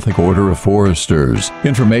by Catholic Order of Foresters.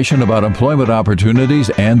 Information about employment opportunities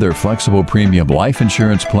and their flexible premium life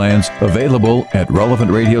insurance plans available at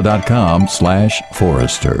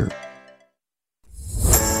relevantradio.com/forester.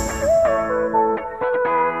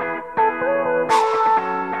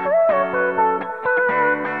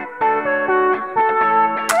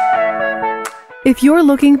 If you're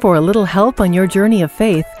looking for a little help on your journey of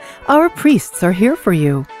faith, our priests are here for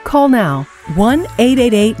you. Call now,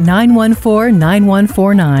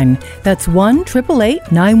 1-888-914-9149. That's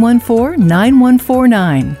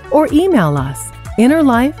 1-888-914-9149. Or email us,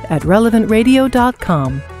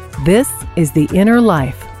 innerlife@relevantradio.com. This is The Inner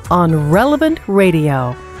Life on Relevant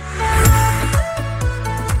Radio.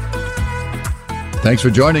 Thanks for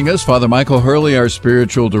joining us. Father Michael Hurley, our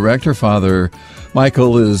spiritual director. Father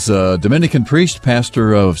Michael is a Dominican priest,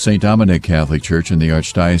 pastor of St. Dominic Catholic Church in the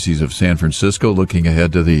Archdiocese of San Francisco, looking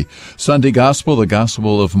ahead to the Sunday Gospel, the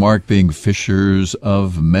Gospel of Mark, being fishers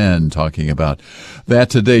of men, talking about that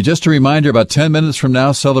today. Just a reminder, about 10 minutes from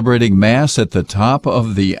now, celebrating Mass at the top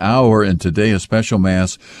of the hour, and today a special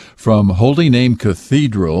Mass from Holy Name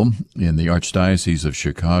Cathedral in the Archdiocese of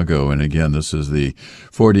Chicago. And again, this is the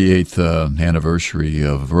 48th anniversary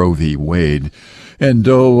of Roe v. Wade. And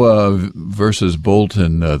Doe versus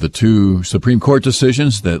Bolton, the two Supreme Court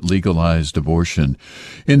decisions that legalized abortion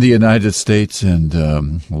in the United States, and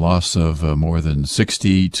loss of more than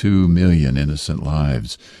 62 million innocent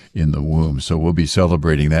lives in the womb. So we'll be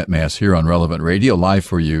celebrating that Mass here on Relevant Radio, live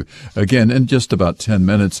for you again in just about 10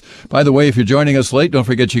 minutes. By the way, if you're joining us late, don't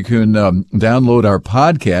forget you can download our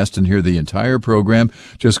podcast and hear the entire program.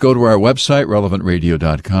 Just go to our website,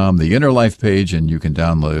 relevantradio.com, the Inner Life page, and you can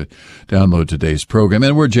download today's program.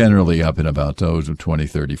 And we're generally up in about 20,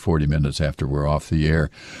 30, 40 minutes after we're off the air.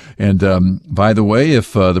 And by the way,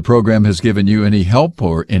 if the program has given you any help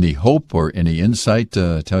or any hope or any insight,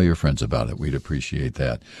 tell your friends about it. We'd appreciate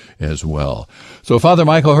that as well. So, Father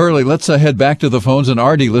Michael Hurley, let's head back to the phones. And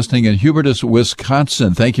Artie, listening in Hubertus,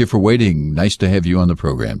 Wisconsin, thank you for waiting. Nice to have you on the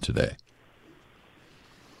program today.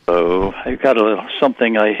 Oh, I've got a little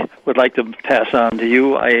something I would like to pass on to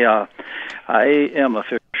you. I am a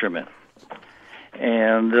fisherman,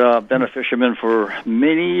 and been a fisherman for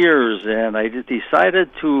many years, and I decided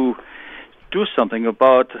to do something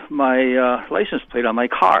about my license plate on my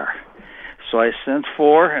car. So I sent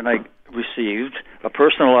for, and I received a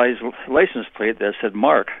personalized license plate that said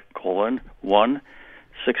Mark,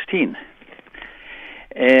 116.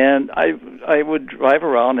 And I would drive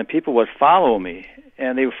around, and people would follow me,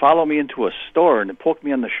 and they would follow me into a store and poke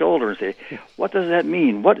me on the shoulder and say, "What does that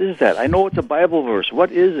mean? What is that? I know it's a Bible verse.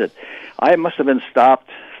 What is it?" I must have been stopped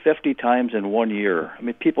 50 times in 1 year. I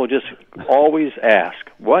mean, people just always ask,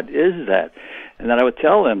 "What is that?" And then I would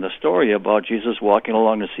tell them the story about Jesus walking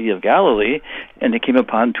along the Sea of Galilee, and he came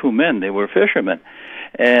upon two men. They were fishermen.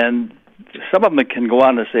 And some of them can go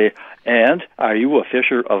on to say, "And are you a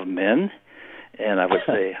fisher of men?" And I would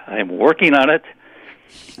say, "I'm working on it."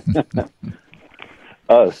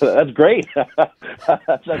 That's great.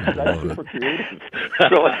 that's super creative.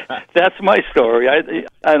 So that's my story.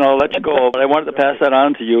 I know, let you go, but I wanted to pass that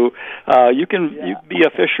on to you. You can be a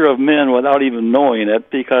fisher of men without even knowing it,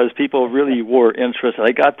 because people really were interested.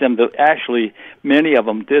 I got them to actually, many of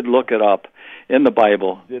them did look it up in the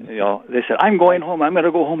Bible. You know, they said, I'm going home. I'm going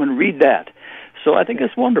to go home and read that. So I think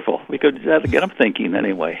it's wonderful. We could have to get them thinking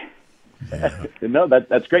anyway. Yeah. No,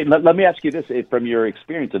 that's great. Let me ask you this: from your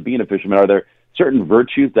experience of being a fisherman, are there certain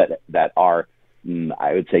virtues that are,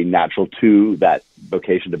 I would say, natural to that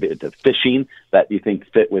vocation to fishing that you think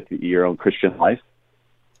fit with your own Christian life?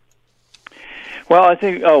 Well, I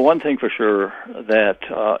think one thing for sure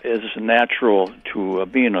that is natural to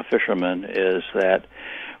being a fisherman is that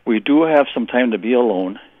we do have some time to be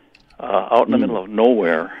alone, out in the middle of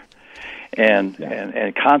nowhere, and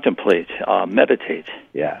contemplate, meditate.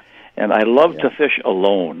 Yeah. And I love to fish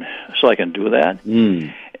alone, so I can do that.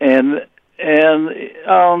 And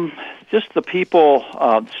just the people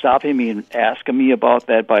stopping me and asking me about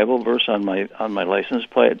that Bible verse on my license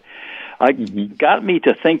plate, got me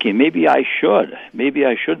to thinking maybe I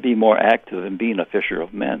should be more active in being a fisher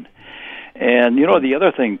of men. And you know, the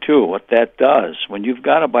other thing too, what that does, when you've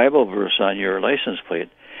got a Bible verse on your license plate,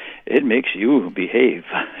 it makes you behave.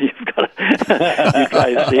 You've got to you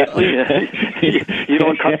drive safely. You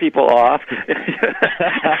don't cut people off.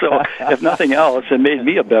 So, if nothing else, it made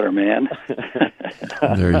me a better man.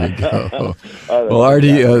 There you go. Well,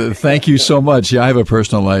 Artie, thank you so much. Yeah, I have a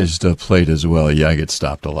personalized plate as well. Yeah, I get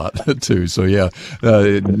stopped a lot too. So yeah,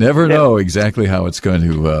 never know exactly how it's going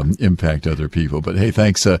to impact other people. But hey,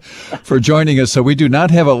 thanks for joining us. So we do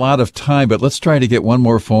not have a lot of time, but let's try to get one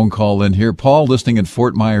more phone call in here. Paul, listening in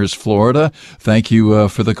Fort Myers, Florida. Thank you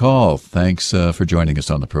for the call. Thanks for joining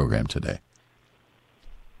us on the program today.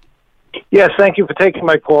 Yes, thank you for taking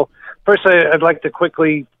my call. First, I'd like to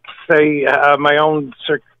quickly say my own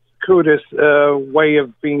circuitous way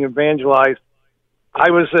of being evangelized.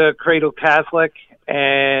 I was a cradle Catholic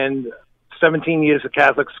and 17 years of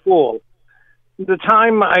Catholic school. The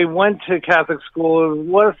time I went to Catholic school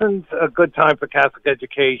wasn't a good time for Catholic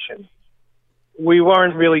education. We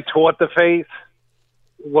weren't really taught the faith.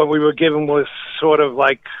 What we were given was sort of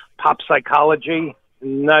like pop psychology,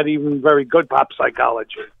 not even very good pop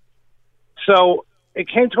psychology. So it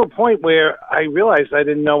came to a point where I realized I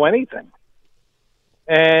didn't know anything.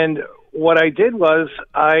 And what I did was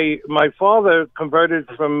my father converted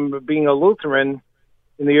from being a Lutheran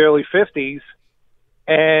in the early 50s,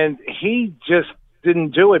 and he just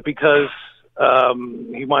didn't do it because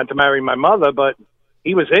he wanted to marry my mother, but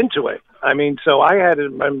he was into it. I mean, so I had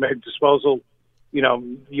at my disposal, you know,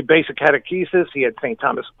 your basic catechesis. He had St.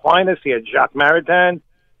 Thomas Aquinas. He had Jacques Maritain.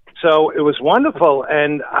 So it was wonderful,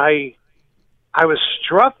 and I was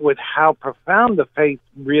struck with how profound the faith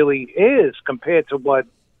really is compared to what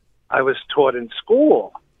I was taught in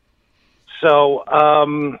school. So,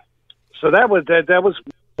 so that was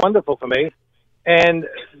wonderful for me. And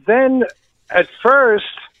then at first,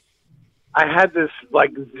 I had this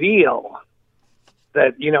like zeal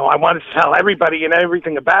that, you know, I wanted to tell everybody and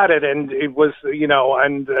everything about it, and it was, you know,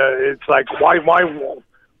 and it's like, why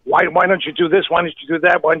don't you do this? Why don't you do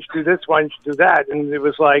that? Why don't you do this? Why don't you do that? And it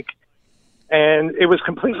was like, and it was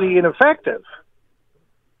completely ineffective.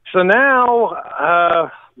 So now,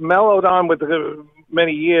 mellowed on with the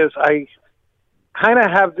many years, I kind of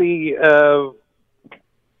have the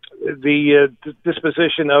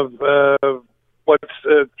disposition of what's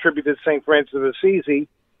attributed to St. Francis of Assisi.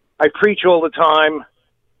 I preach all the time,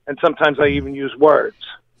 and sometimes I even use words.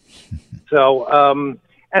 So,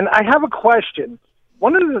 and I have a question.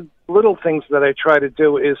 One of the little things that I try to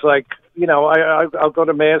do is, like, you know, I'll go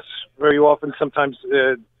to Mass very often, sometimes,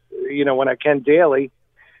 you know, when I can daily.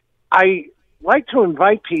 I like to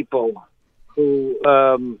invite people who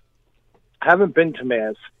haven't been to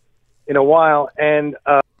Mass in a while, and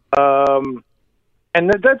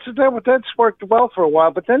that's worked well for a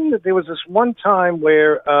while. But then there was this one time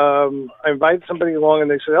where I invited somebody along, and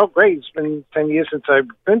they said, "Oh, great! It's been 10 years since I've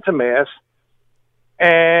been to Mass."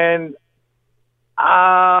 And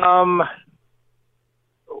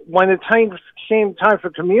when it came time for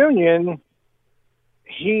communion,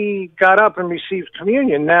 he got up and received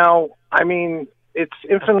communion. Now, I mean, it's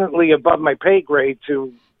infinitely above my pay grade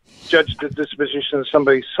to judge the disposition of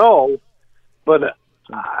somebody's soul, but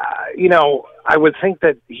you know, I would think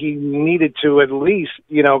that he needed to at least,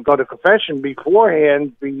 you know, go to confession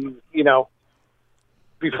beforehand, you know,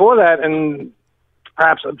 before that, and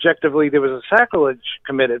perhaps objectively there was a sacrilege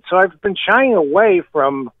committed. So I've been shying away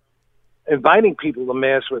from inviting people to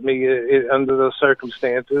Mass with me under those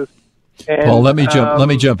circumstances. And, Paul, let me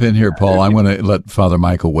jump in here, Paul. I'm going to let Father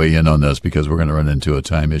Michael weigh in on this because we're going to run into a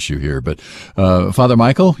time issue here. But Father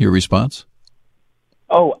Michael, your response?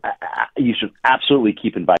 Oh, you should absolutely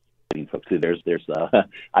keep inviting folks.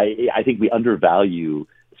 I think we undervalue,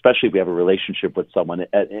 especially if we have a relationship with someone,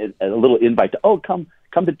 a little invite to,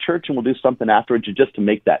 come to church and we'll do something afterwards, just to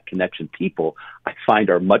make that connection. People, I find,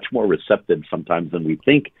 are much more receptive sometimes than we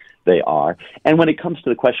think they are. And when it comes to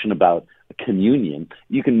the question about communion,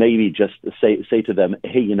 you can maybe just say to them,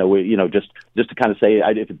 hey, just to kind of say,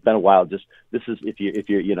 if it's been a while, just this is if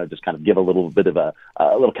you're just kind of give a little bit of a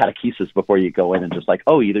little catechesis before you go in, and just like,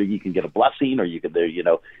 either you can get a blessing or you could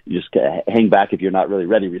you just hang back if you're not really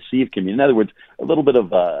ready to receive communion. In other words, a little bit of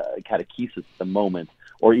catechesis at the moment,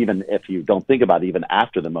 or even if you don't think about it, even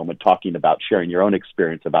after the moment, talking about sharing your own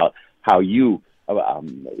experience about how you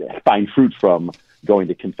find fruit from going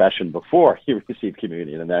to confession before you receive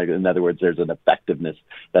communion. In other words, there's an effectiveness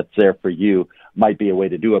that's there for you, might be a way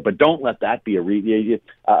to do it. But don't let that be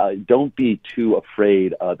don't be too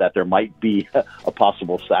afraid that there might be a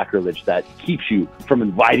possible sacrilege that keeps you from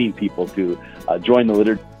inviting people to join the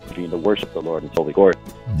liturgy and to worship the Lord in His holy court.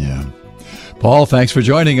 Yeah. Paul, thanks for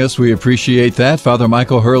joining us. We appreciate that. Father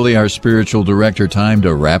Michael Hurley, our spiritual director. Time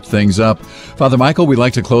to wrap things up. Father Michael, we'd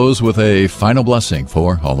like to close with a final blessing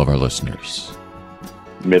for all of our listeners.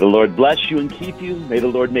 May the Lord bless you and keep you. May the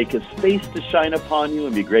Lord make His face to shine upon you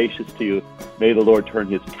and be gracious to you. May the Lord turn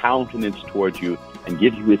His countenance towards you and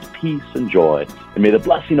give you His peace and joy. And may the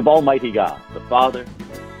blessing of Almighty God, the Father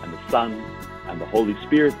and the Son and the Holy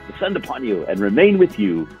Spirit descend upon you and remain with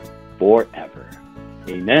you forever.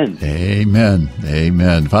 Amen. Amen.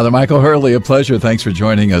 Amen. Father Michael Hurley, a pleasure. Thanks for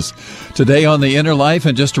joining us today on The Inner Life.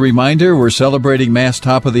 And just a reminder, we're celebrating Mass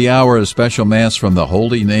top of the hour, a special Mass from the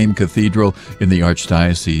Holy Name Cathedral in the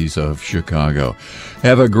Archdiocese of Chicago.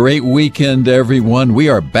 Have a great weekend, everyone. We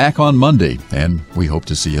are back on Monday, and we hope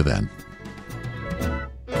to see you then.